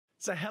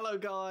So hello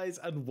guys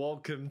and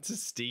welcome to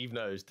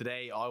SteveKnows.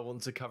 Today I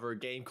want to cover a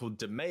game called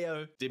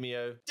Demeo,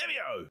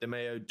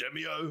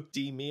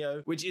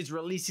 which is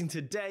releasing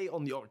today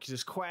on the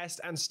Oculus Quest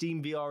and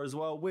SteamVR as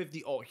well, with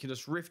the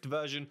Oculus Rift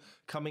version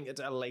coming at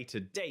a later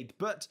date.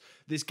 But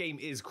this game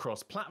is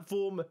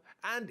cross-platform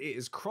and it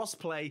is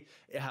cross-play,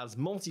 it has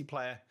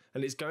multiplayer,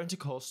 and it's going to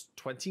cost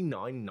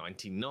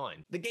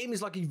 $29.99. The game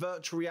is like a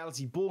virtual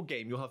reality board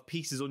game. You'll have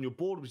pieces on your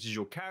board, which is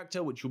your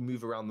character, which will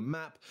move around the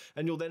map,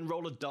 and you'll then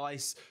roll a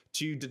dice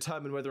to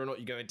determine whether or not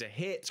you're going to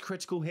hit,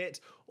 critical hit,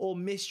 or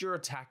miss your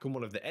attack on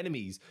one of the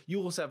enemies. You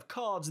also have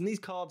cards, and these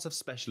cards have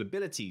special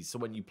abilities. So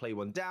when you play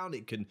one down,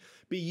 it can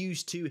be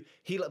used to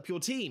heal up your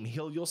team,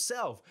 heal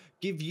yourself,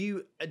 give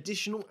you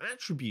additional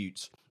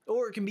attributes,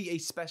 or it can be a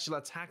special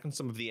attack on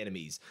some of the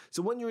enemies.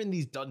 So when you're in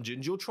these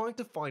dungeons, you're trying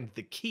to find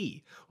the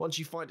key. Once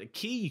you find a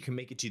key, you can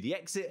make it to the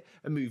exit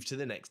and move to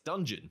the next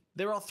dungeon.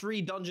 There are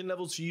 3 dungeon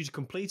levels for you to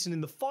complete, and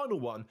in the final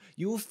one,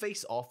 you will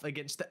face off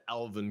against the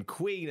Elven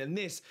Queen. And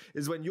this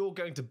is when you're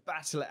going to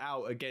battle it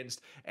out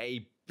against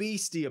a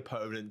beastie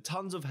opponent,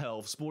 tons of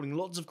health, spawning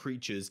lots of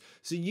creatures.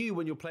 So you,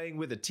 when you're playing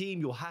with a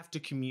team, you'll have to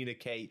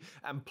communicate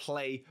and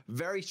play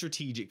very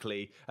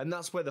strategically, and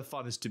that's where the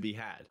fun is to be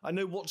had. I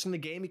know watching the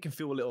game, it can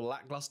feel a little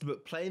lackluster,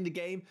 but playing the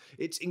game,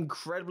 it's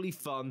incredibly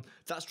fun.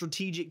 That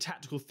strategic,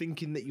 tactical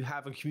thinking that you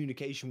have and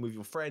communication with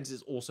your friends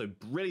is also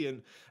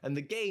brilliant, and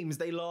the games,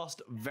 they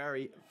last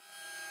very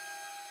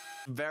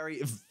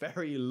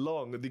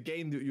long. The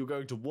game that you're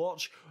going to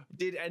watch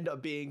did end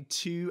up being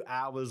 2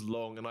 hours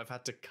long, and I've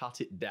had to cut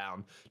it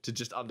down to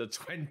just under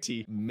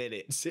 20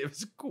 minutes. It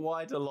was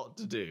quite a lot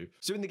to do.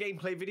 So in the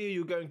gameplay video,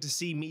 you're going to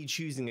see me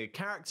choosing a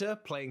character,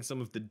 playing some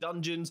of the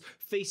dungeons,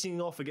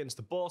 facing off against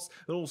the boss,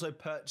 and also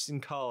purchasing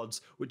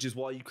cards, which is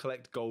why you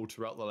collect gold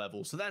throughout the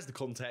level. So that's the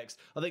context.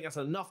 I think that's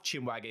enough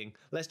chin wagging.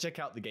 Let's check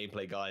out the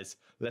gameplay, guys.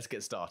 Let's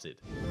get started.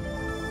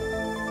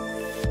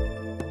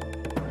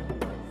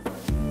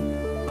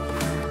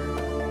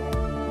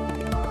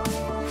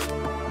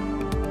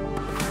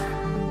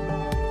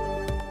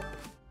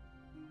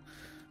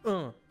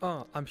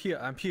 I'm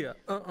here.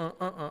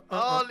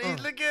 Oh,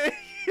 look at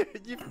you.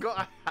 You've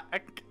got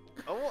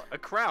a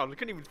crown. I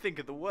couldn't even think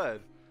of the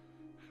word.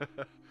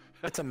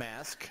 It's a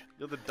mask.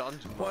 You're the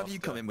dungeon Why have you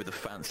master. come in with a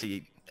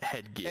fancy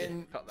headgear?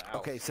 And, Cut that out.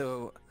 okay,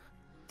 so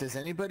does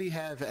anybody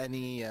have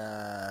any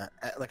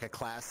like a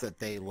class that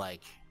they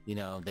like? You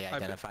know, they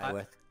identify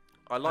with.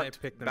 I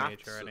liked picked the maths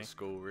mage already. at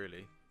school,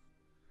 really.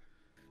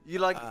 You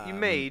like you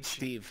mage,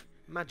 Steve.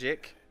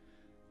 magic.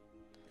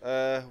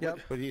 Yep.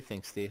 What do you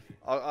think, Steve?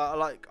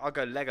 I'll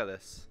go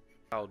Legolas.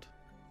 Proud.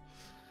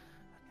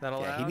 That Yeah,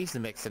 allowed? he needs to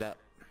mix it up.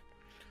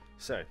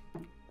 So,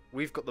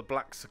 we've got the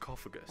Black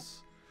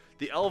Sarcophagus.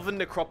 The Elven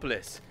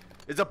Necropolis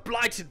is a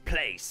blighted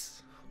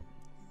place.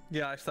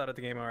 Yeah, I started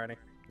the game already.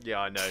 Yeah,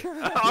 I know.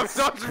 I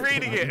was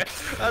reading it.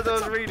 As I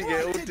was reading it,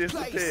 it all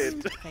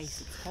disappeared.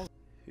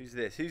 Who's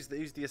this? Who's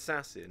the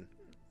assassin?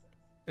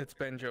 It's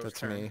Benjo's That's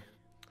turn. me.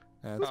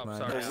 That's Oh, mine.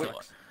 sorry, Oh,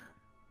 Alex.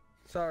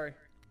 Sorry.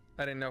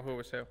 I didn't know who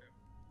was who.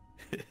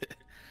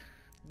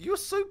 You're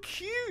so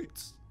cute.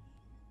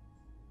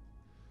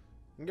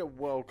 You can get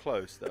well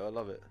close though. I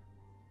love it.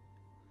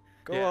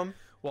 Go on.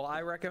 Well,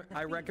 I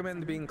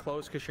recommend being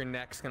close because your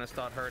neck's gonna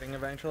start hurting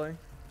eventually.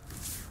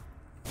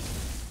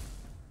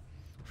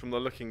 From the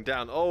looking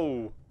down.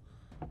 Oh,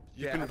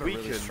 you've I been have a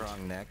weakened. really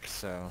strong neck,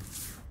 so.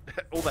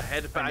 All the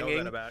head I know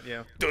banging. that about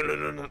you.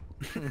 Been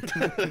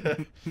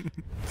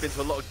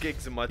to a lot of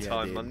gigs in my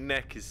time. dude. My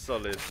neck is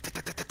solid.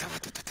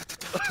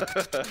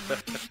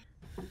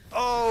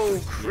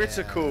 Oh,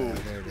 critical. Yeah,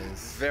 there it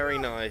is. Very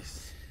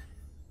nice.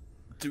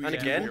 Do we And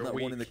do again? want that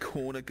You're one in the weak.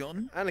 corner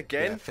gone? And Yeah,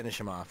 again, finish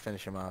him off.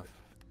 Finish him off.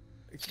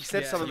 he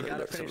said Yeah, something. you gotta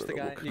Let's finish have the a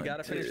guy. look You what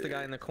gotta I finish the do.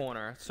 guy in the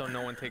corner so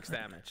no one takes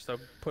damage. So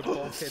put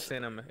both hits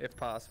in him if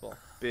possible.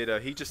 Beardo,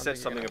 he just said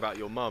thinking something of- about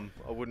your mum.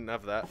 I wouldn't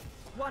have that.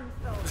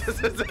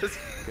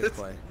 Good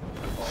play.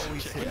 Oh,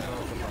 he's hitting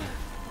both of them.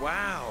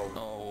 Wow.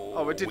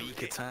 Oh, it did-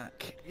 weak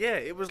attack. Yeah,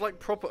 it was like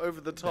proper over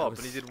the top, was-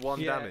 and he did 1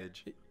 Yeah.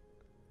 damage.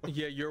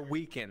 Yeah, you're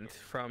weakened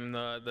from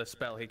the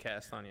spell he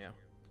cast on you.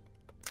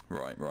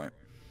 Right.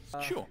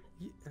 Sure.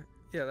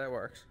 Yeah, that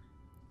works.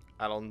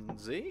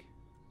 Alonzi?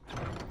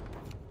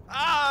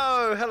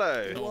 Oh,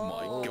 hello. Oh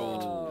my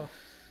god. All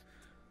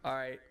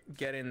right,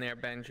 get in there,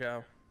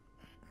 Benjo.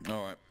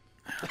 Alright.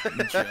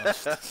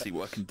 Just see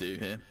what I can do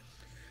here.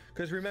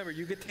 Because remember,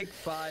 you can take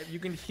 5. You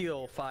can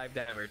heal 5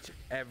 damage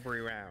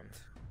every round.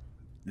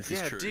 This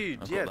Yeah, is true.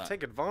 dude, I've yeah, got that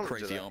take advantage of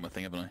crazy that. armor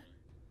thing, haven't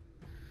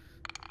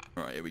I?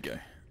 Alright, here we go.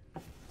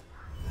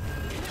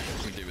 What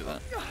can we do with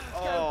that?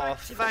 Oh,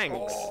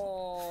 thanks.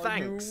 Oh,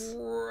 Thanks.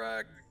 You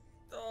wrecked.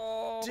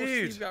 Oh,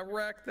 Dude, Steve got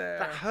wrecked there.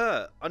 That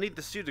hurt. I need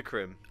the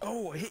pseudocrim.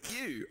 Oh, I hit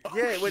you! Oh,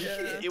 Yeah, it went,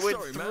 shit. it went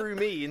Sorry, through man.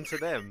 me into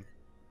them.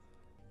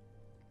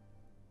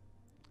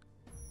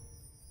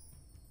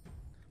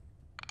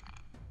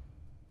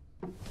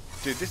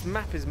 Dude, this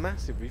map is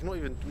massive. We've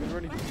already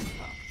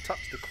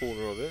touched the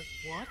corner of it.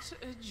 What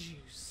a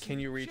juice. Can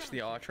you reach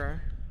the Ultra?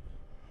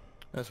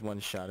 That's one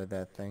shot at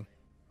that thing.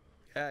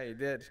 Yeah, you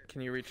did.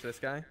 Can you reach this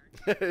guy?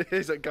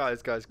 He's like,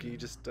 guys, can you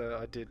just?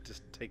 I did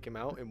just take him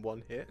out in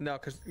one hit. No,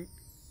 cause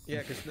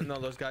no,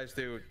 those guys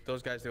do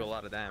a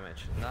lot of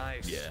damage.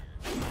 Nice. Yeah,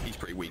 he's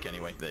pretty weak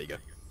anyway. There you go.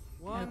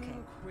 Okay.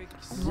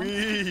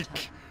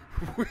 Weak.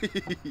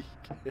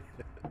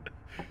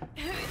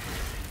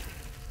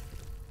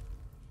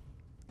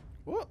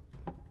 What?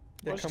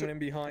 They're What's coming the- in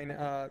behind.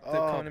 They're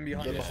Oh, coming in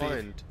behind they're you, Steve.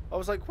 behind. I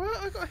was like, where?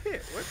 I got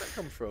hit. Where'd that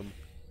come from?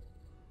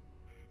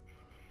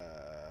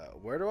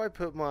 Where do I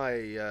put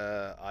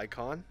my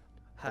icon?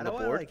 How on do the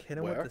I board? like hit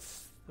him Where?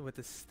 with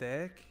the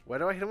stick? Where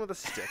do I hit him with a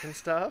stick and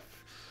stuff?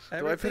 Do I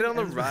put Everything it on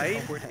the ends with right?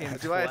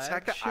 upward Do I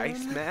attack the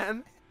inflection?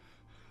 Iceman?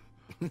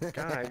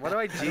 God, what do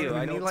I do?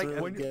 I even need know like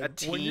what to-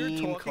 a when you're team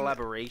talking-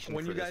 collaboration.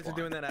 When for you this guys are one.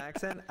 doing that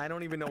accent, I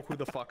don't even know who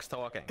the fuck's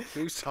talking.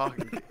 Who's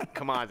talking?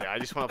 Come on, dude. I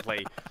just want to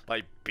play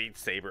like Beat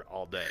Saber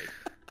all day.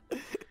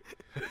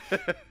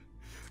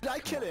 Did I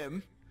kill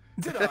him?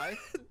 Did I?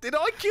 Did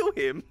I kill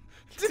him?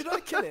 Did I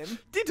kill him?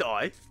 Did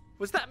I?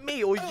 Was that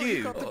me or Oh,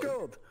 you? got the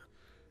gold.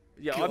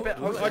 Yeah, I Gold. bet.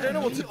 Was I don't that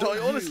know what to me do. or I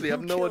you? honestly have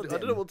Who no killed idea. I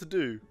don't him? know what to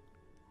do.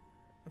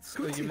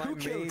 So you Who might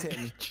killed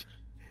him?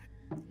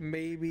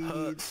 maybe Hurt I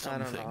don't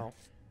something. know.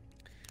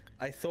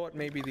 I thought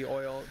maybe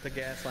the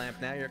gas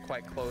lamp. Now you're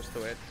quite close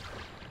to it.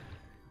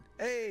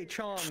 Hey,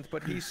 charmed,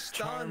 but he's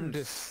Charmed stunned.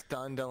 is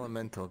stunned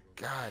elemental.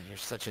 God, you're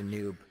such a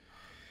noob.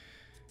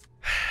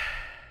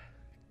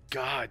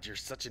 God, you're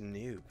such a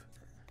noob.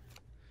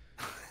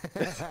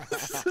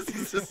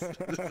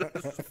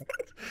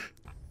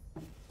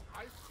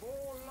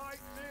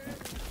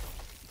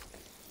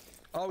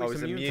 Oh, Oh,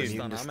 he's he's immune to immune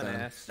stun. to I'm an stun.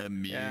 ass.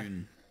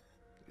 Immune.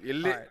 It,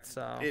 Alright,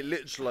 so it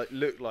literally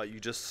looked like you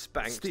just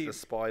spanked the Steve.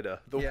 spider.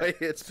 The Yeah, way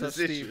it's so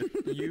positioned.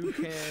 Steve, you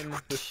can.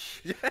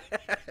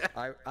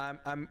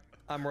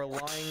 I'm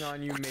relying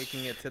on you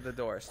making it to the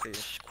door,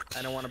 Steve.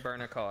 I don't want to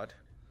burn a card.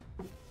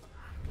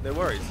 No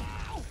worries.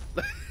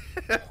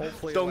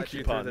 Hopefully, it lets Donkey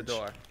you punch. through the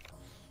door.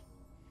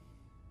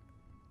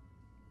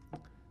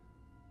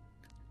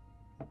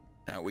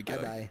 Out we go.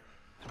 Bye-bye.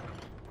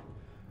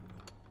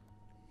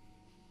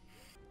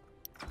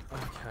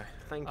 Okay.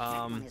 Thank you.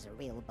 That one is a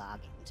real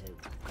bargain, too.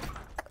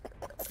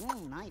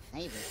 My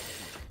favorite,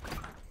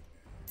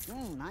 that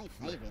one. My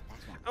favorite,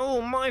 that one.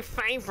 Oh, my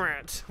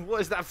favorite.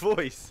 What is that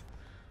voice?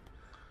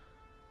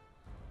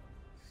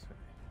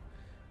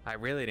 I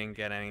really didn't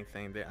get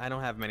anything. I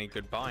don't have many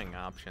good buying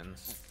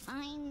options.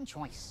 Fine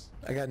choice.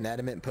 I got an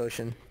adamant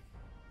potion.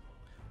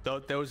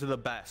 Those are the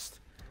best.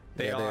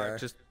 They Yeah, they are are.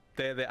 just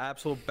they're the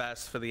absolute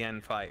best for the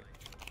end fight.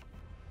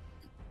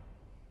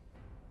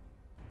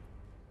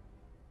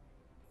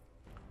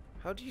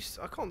 How do you?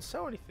 I can't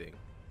sell anything.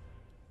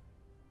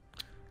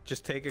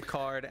 Just take a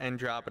card and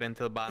drop it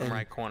into the bottom And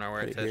right corner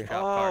where it right says here.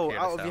 drop card Oh, here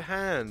to out of sell. your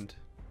hand.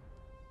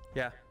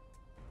 Yeah.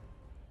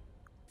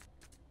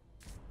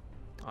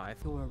 Alright.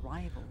 Your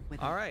arrival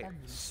with Alright.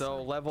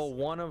 So level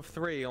 1 of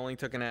 3 only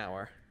took an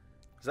hour.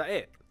 Is that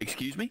it?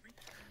 Excuse me?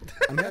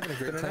 I'm having a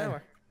great An time.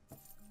 hour.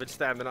 Been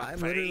standing up. I'm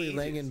for literally ages.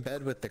 laying in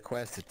bed with the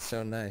quest. It's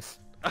so nice.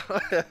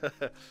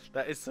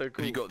 That is so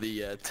cool. Have you got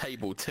the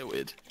table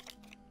tilted?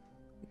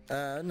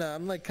 No,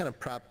 I'm like kind of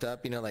propped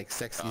up, you know, like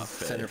sexy Ah,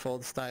 fair.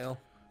 centerfold style.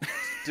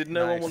 Did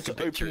no one Nice. want to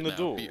Picture open it the now.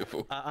 door?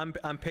 Beautiful.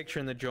 I'm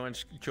picturing the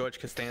George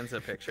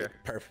Costanza picture.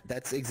 Perfect.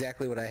 That's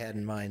exactly what I had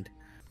in mind.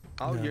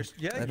 Oh, No, you're I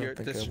yeah, don't you're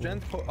think the I will.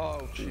 strength.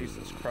 Oh,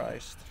 Jesus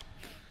Christ!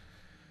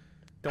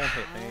 Don't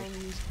hit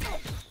me.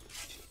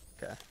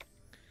 Okay.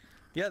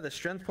 Yeah, the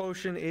strength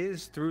potion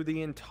is through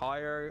the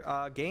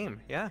entire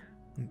game. Yeah.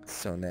 It's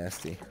so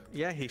nasty.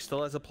 Yeah, he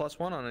still has a +1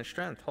 on his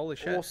strength. Holy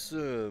shit.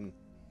 Awesome.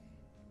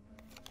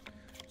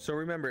 So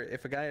remember,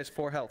 if a guy has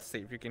 4 health,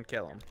 Steve, you can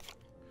kill him.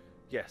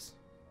 Yes.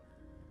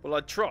 Well,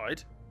 I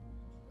tried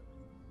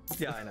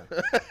Yeah, I know.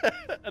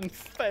 and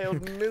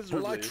failed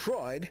miserably. Well, I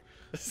tried.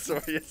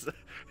 Sorry, yes.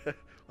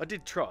 I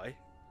did try.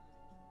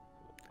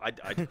 I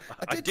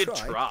did did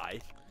try. try.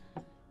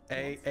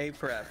 A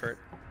for effort.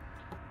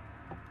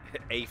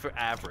 A for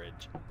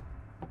average.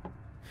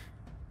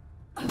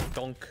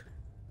 Dunk.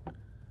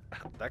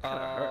 That kind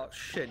of hurt.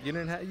 Shit! You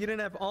didn't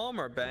have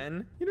armor,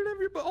 Ben. You didn't have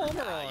your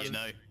armor on. You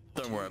know,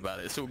 don't worry about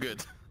it. It's all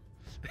good.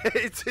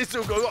 It's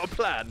all good. I got a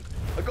plan.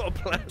 I got a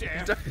plan.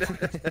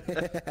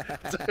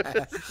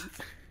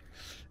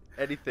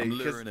 Anything. I'm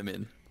 'cause luring him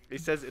in. He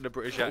says it in a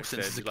British False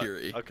sense accent. of you're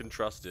like, security. I can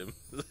trust him.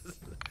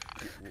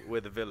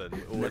 We're the villain.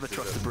 Always Never the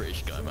trust the villain.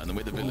 British guy, man.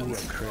 We're the Ooh,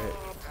 villains. a crit.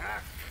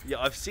 Yeah,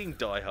 I've seen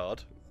Die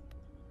Hard.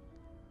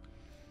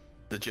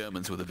 The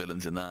Germans were the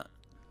villains in that.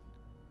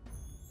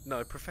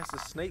 No, Professor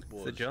Snape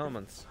was. The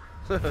Germans.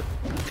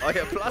 I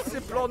have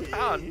plastic blonde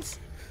Hans.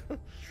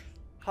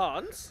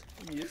 Hans?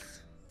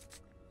 Yes.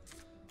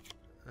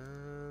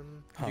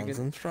 Hans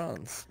and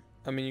Franz.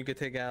 I mean, you could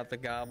take out the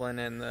goblin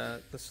and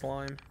the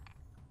slime.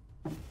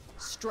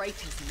 Straight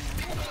as an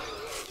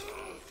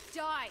arrow.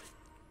 Die!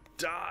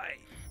 Die.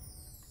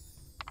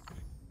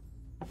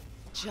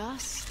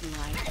 Just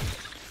like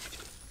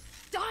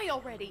Die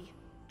already!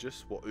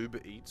 Just what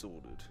Uber Eats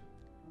ordered.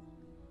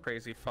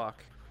 Crazy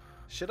fuck.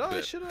 Should Do I?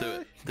 it. Should Do I?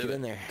 it. Do Get it.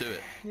 in there. Do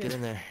it. Get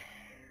in there.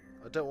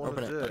 I don't want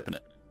Open to it, do it. Open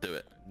it. Do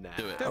it. Nah.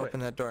 Do it. Do Open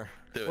that door.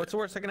 Do What's it. the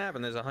worst that can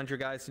happen? There's 100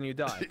 guys and you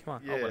die. Come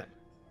on, Yeah. open it.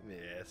 Yeah,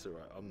 it's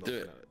alright. I'm not Do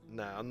gonna. it.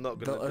 Nah, I'm not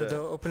gonna do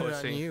They'll it. open it on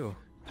Pussy. you.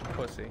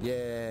 Pussy.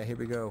 Yeah, here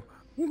we go.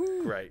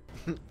 Great.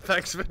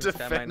 Thanks for That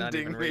might not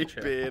defending even me, reach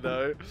it.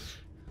 Beardo.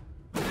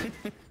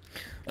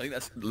 I think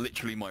that's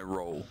literally my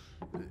role.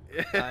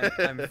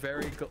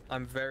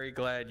 I'm very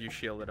glad you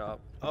shielded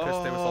up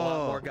because there was a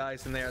lot more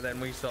guys in there than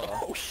we saw.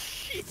 Oh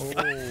shit!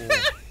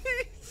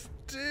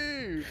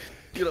 Dude.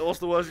 You know what's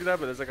the worst gonna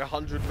happen? There's like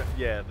 100.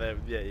 Yeah,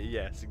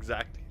 yes,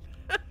 exactly.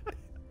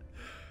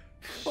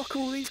 Fuck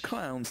all these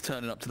clowns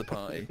turning up to the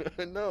party.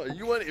 No,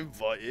 you weren't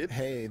invited.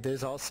 Hey,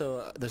 there's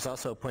also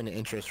a point of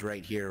interest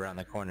right here around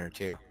the corner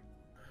too.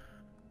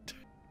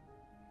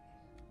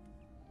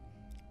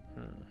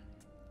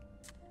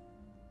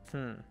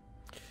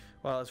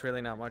 Well, there's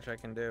really not much I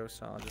can do,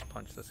 so I'll just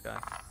punch this guy.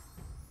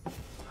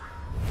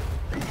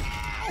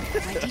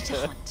 Ready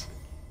to hunt.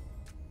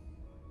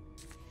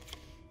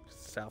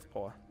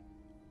 Southpaw.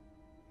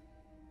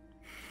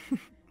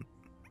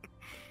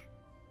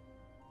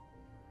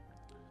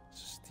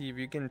 Steve,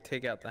 you can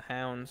take out the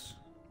hounds.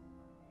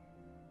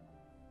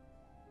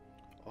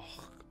 Oh,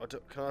 I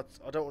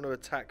don't want to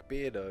attack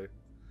Beardo.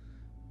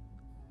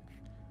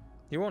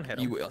 You won't hit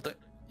him.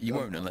 You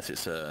won't unless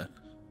it's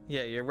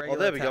Yeah, you're regular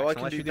there we go, I attacks, can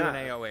unless do you do an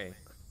that. AoE.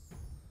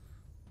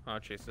 Oh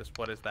Jesus,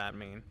 what does that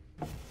mean?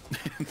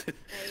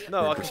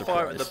 No, I Never can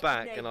fire at the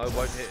surprised. back and I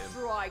won't hit him.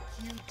 Strike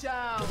you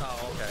down.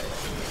 Oh, okay.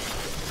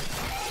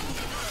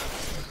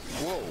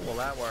 Whoa, well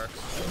that works.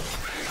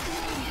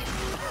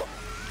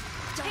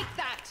 Take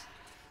that.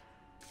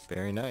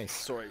 Very nice.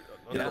 Sorry,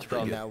 I'm Yeah, not that's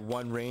pretty done. good. Now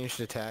one ranged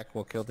attack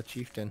will kill the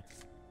chieftain.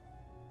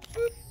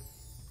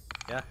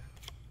 Yeah.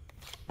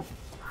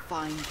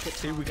 Find the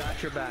See, we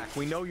got your back.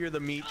 We know you're the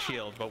meat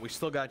shield, but we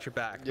still got your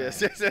back.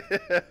 Yes, man. yes,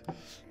 yes. That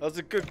was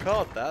a good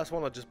card. That's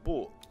one I just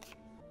bought.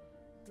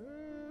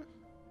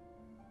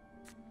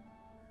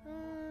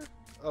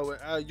 Oh,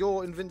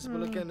 you're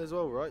invincible again as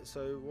well, right?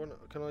 So,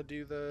 can I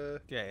do the...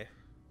 Yeah.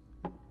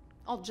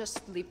 I'll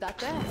just leave that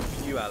there.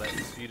 You,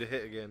 Alex, for you to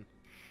hit again.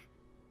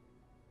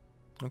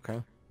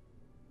 Okay.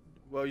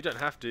 Well, you don't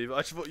have to, but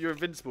I just thought you're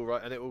invincible,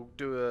 right? And it will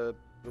do a...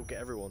 It'll get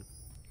everyone.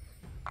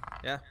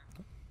 Yeah.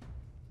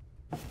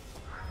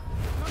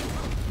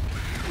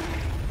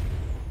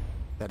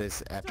 That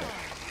is epic.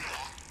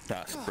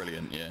 That's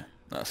brilliant. Yeah,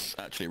 that's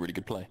actually a really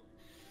good play.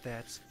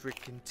 That's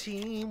freaking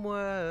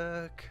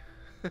teamwork.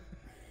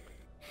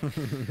 Yes,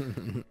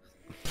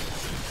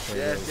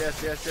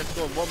 yes, yes, yes.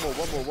 Go on,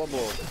 one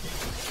more.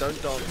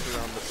 Don't dance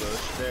around the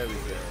bush. There we go.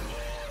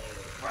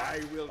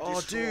 I will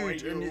Oh,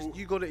 dude, and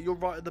you got it. You're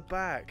right at the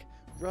back.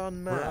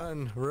 Run, Matt.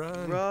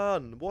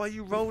 Run. Why are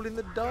you rolling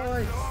the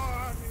dice?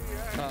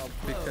 Oh,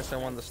 because I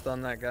wanted to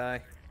stun that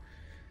guy.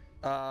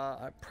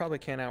 I probably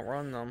can't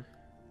outrun them.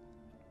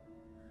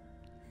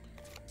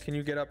 Can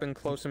you get up in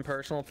close and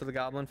personal to the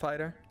goblin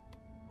fighter?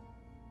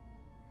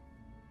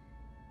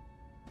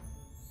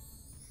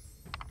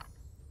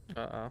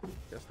 Uh-oh,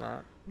 guess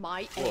not.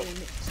 My aim.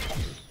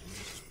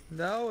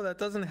 No, that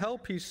doesn't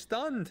help. He's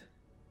stunned.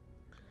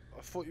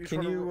 I thought you were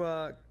Can trying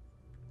you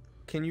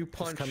can you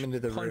punch come into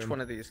the room. one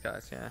of these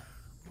guys? Yeah.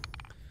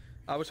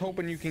 I was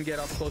hoping you can get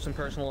up close and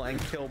personal and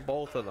kill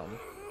both of them,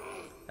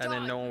 and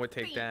then no one would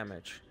take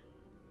damage.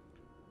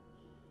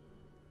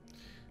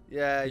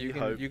 Yeah, You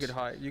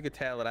could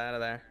tail it out of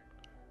there.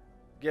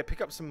 Yeah,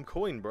 pick up some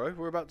coin, bro.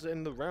 We're about to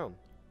end the round.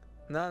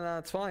 No,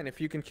 it's fine if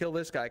you can kill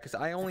this guy, because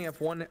I only have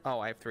one. Oh,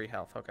 I have 3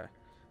 health. Okay,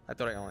 I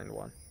thought I only had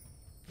 1.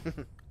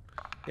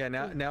 Yeah,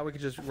 now we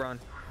can just run.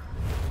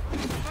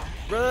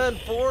 Run,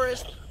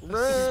 Forrest!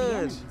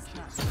 Run!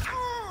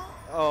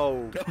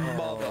 Oh,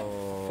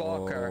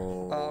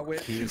 Motherfucker. Wait,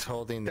 He's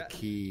holding the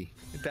key.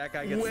 that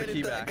guy gets Where the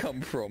key did that back.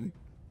 come from?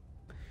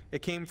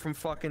 It came from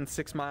fucking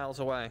 6 miles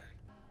away.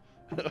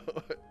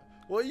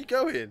 where are you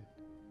going?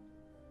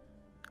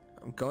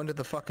 I'm going to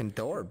the fucking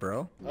door,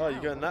 bro. Oh,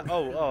 you're going that?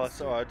 Oh,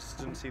 sorry, I just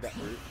didn't see that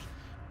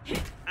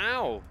route.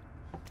 Ow!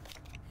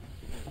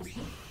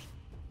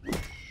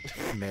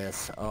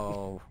 Miss.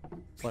 Oh.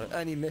 What?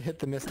 I need to hit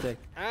the mystic.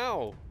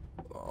 Ow!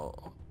 Oh.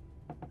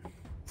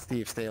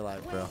 Steve, stay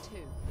alive, bro.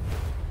 22.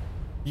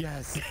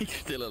 Yes. He's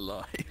still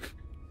alive.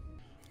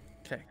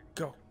 Okay,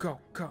 go.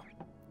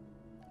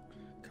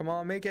 Come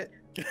on, make it.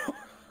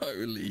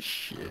 Holy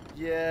shit.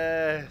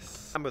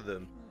 Yes! Hammer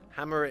them.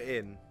 Hammer it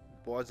in.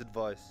 Wise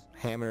advice.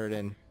 Hammer it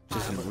in.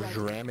 Just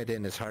ram it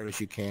in as hard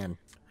as you can.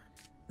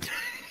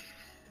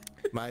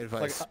 My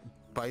advice,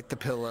 bite the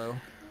pillow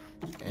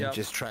and Yep.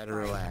 just try to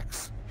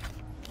relax.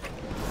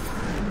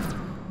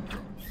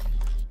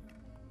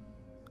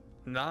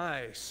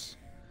 Nice.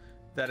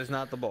 That is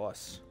not the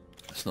boss.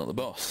 That's not the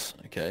boss.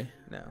 Okay.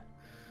 No.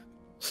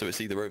 So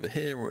it's either over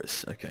here or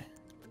it's okay.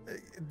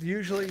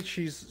 Usually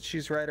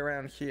she's right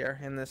around here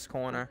in this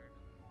corner.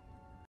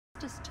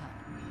 Just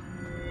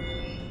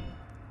turn.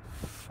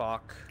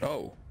 Fuck.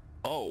 Oh.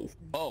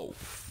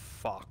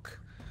 Fuck.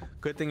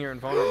 Good thing you're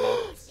invulnerable.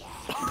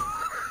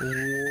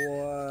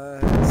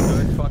 What?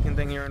 Good fucking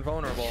thing you're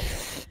invulnerable.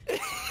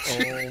 Oh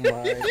my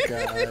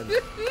god.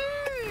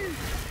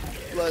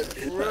 Like, That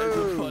is the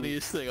bro.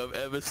 funniest thing I've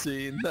ever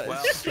seen. That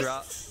Well, is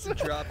drop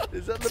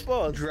Is that the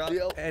boss?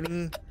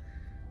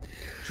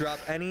 drop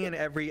any and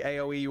every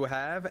AoE you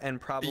have, and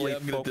probably Yeah,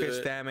 I'm gonna do focus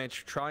it.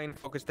 damage. Try and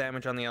focus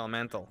damage on the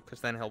elemental, because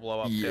then he'll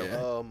blow up too. Yeah,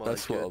 Oh my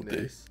that's what I'll do.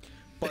 goodness.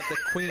 But the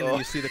queen, Oh.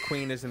 you see, the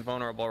queen isn't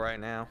vulnerable right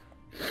now.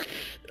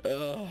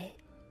 Oh.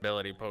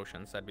 Ability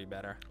potions, that'd be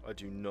better. I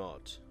do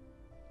not.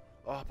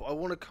 Oh, but I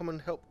want to come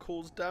and help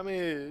cause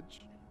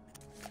damage.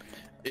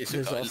 It's,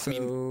 There's I also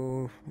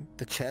mean,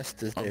 the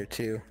chest is there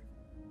too.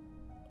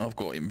 I've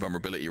got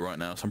invulnerability right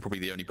now, so I'm probably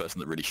the only person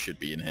that really should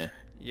be in here.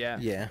 Yeah.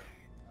 Yeah.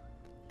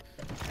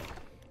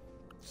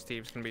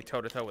 Steve's gonna be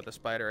toe to toe with the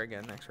spider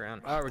again next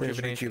round. Oh, There's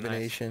rejuvenation. nice.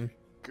 rejuvenation.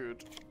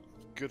 Good.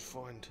 Good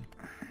find.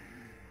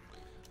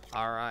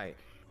 All right.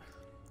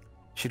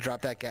 Should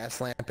drop that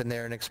gas lamp in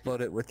there and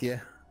explode it with you.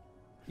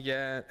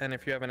 Yeah, and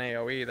if you have an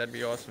AoE, that'd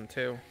be awesome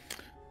too.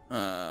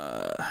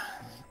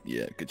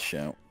 Yeah, good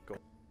shout. Go.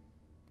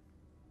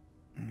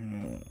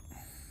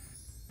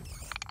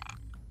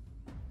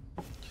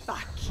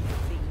 Back, you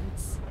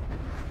fiends.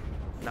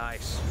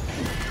 Nice.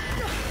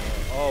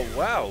 Oh,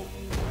 wow.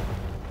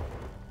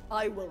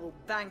 I will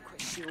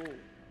vanquish you all.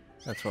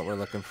 That's what we're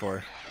looking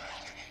for.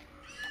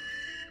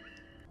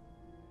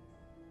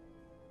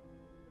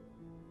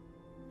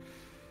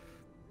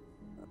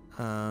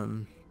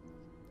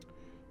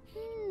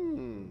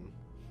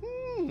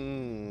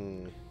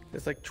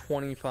 There's like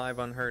 25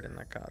 unhurt in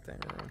that goddamn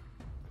room.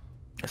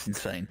 That's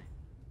insane.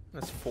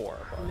 That's 4.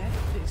 But... Let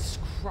this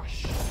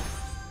crush.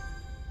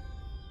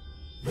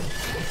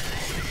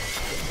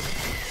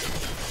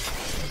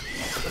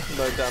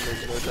 No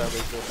damage, no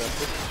damage, no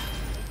damage.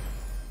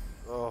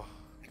 Oh.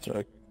 So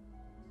a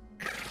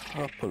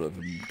couple of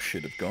them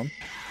should have gone.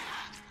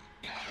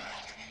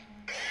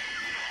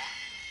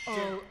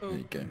 Oh, There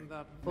you go.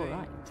 all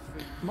right.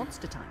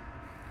 Monster time.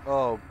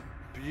 Oh,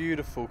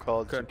 beautiful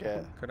card Good. to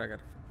get. Good.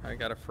 I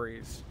got a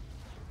freeze.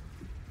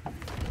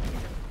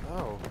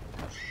 Oh.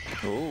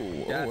 Oh,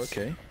 Yes. oh,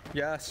 okay.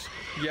 Yes.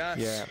 Yes.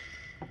 Yeah.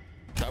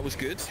 That was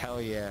good.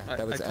 Hell yeah. I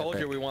That was told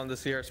you epic. we wanted to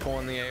see her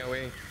spawn the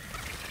AoE.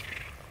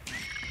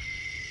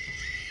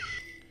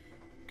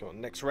 Go on,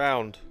 next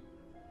round.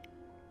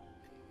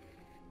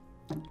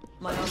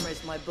 My armor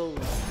is my bull.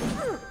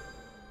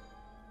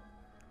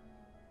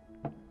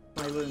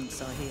 My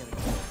wounds are healing.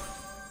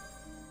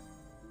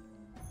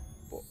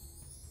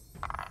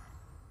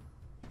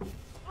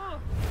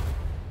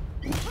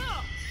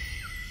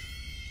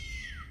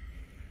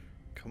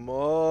 Come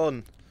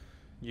on.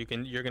 You're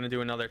gonna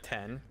do another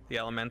 10. The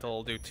elemental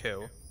will do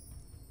 2.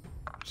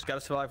 Just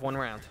gotta survive 1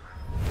 round.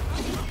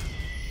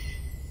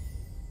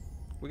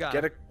 We got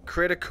Get a it.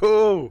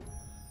 critical.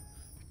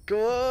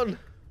 Go on.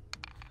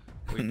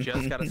 We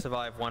just gotta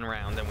survive 1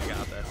 round and we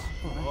got this.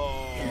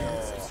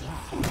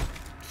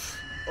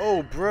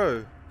 Oh,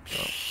 bro.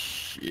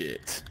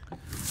 Shit.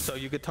 So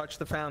you could touch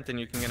the fountain,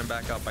 you can get him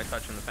back up by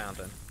touching the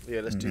fountain.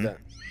 Yeah, let's do that.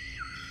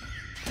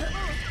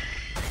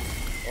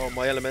 Oh,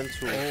 my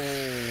elemental.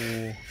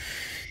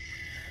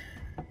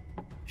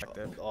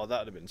 Oh, that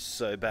would have been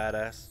so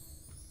badass.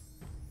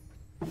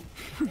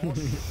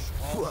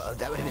 Whoa,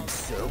 that would have been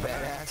so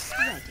badass.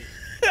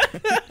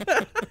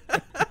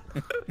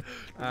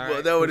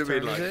 Well, that would have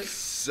been like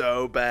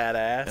so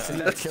badass. Is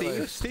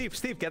that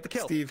Steve, get the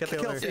kill. Steve Get the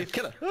kill, killer. Steve.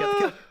 Killer.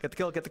 Get the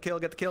kill, get the kill,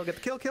 get the kill, get the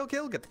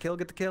kill,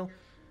 get the kill.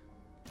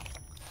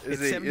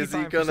 Is It's he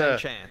 75% gonna?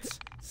 chance.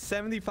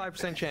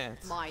 75%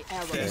 chance. My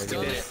arrow. We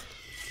did it.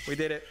 We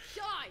did it.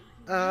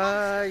 Shine.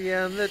 I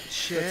am the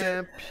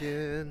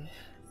champion,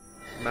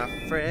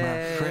 my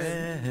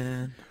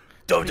friend.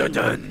 Dun dun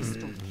dun.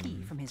 Crystal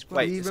key from his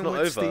Wait, grove. it's Even not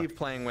with over. Steve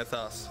playing with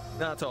us.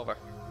 No, it's over.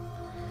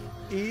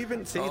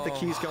 Even, see, the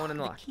key's going in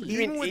lock. key. You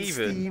mean Even with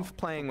even? Steve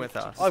playing with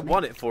us. I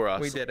won it for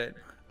us. We did it.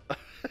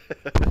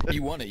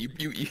 You won it.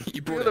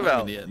 You brought What it home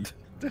about? in the end.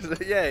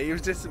 Yeah, he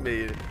was dissing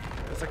me. It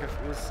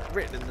was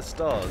written in the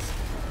stars.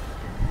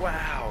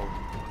 Wow.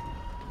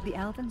 The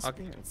elven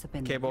spirits have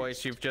been. Okay,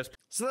 boys, you've just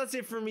So that's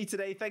it from me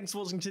today. Thanks for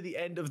watching to the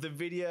end of the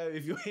video.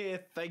 If you're here,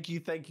 thank you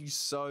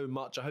so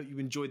much. I hope you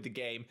enjoyed the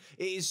game.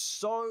 It is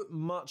so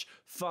much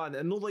fun.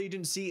 And although you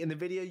didn't see it in the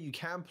video, you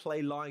can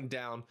play lying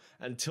down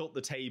and tilt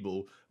the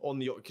table on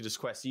the Oculus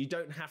Quest. So you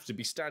don't have to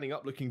be standing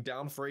up looking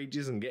down for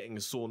ages and getting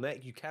a sore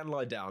neck. You can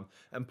lie down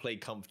and play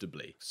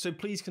comfortably. So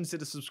please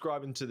consider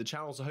subscribing to the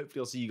channel. So hopefully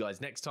I'll see you guys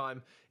next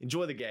time.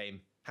 Enjoy the game.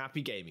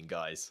 Happy gaming,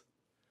 guys.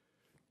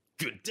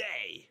 Good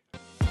day.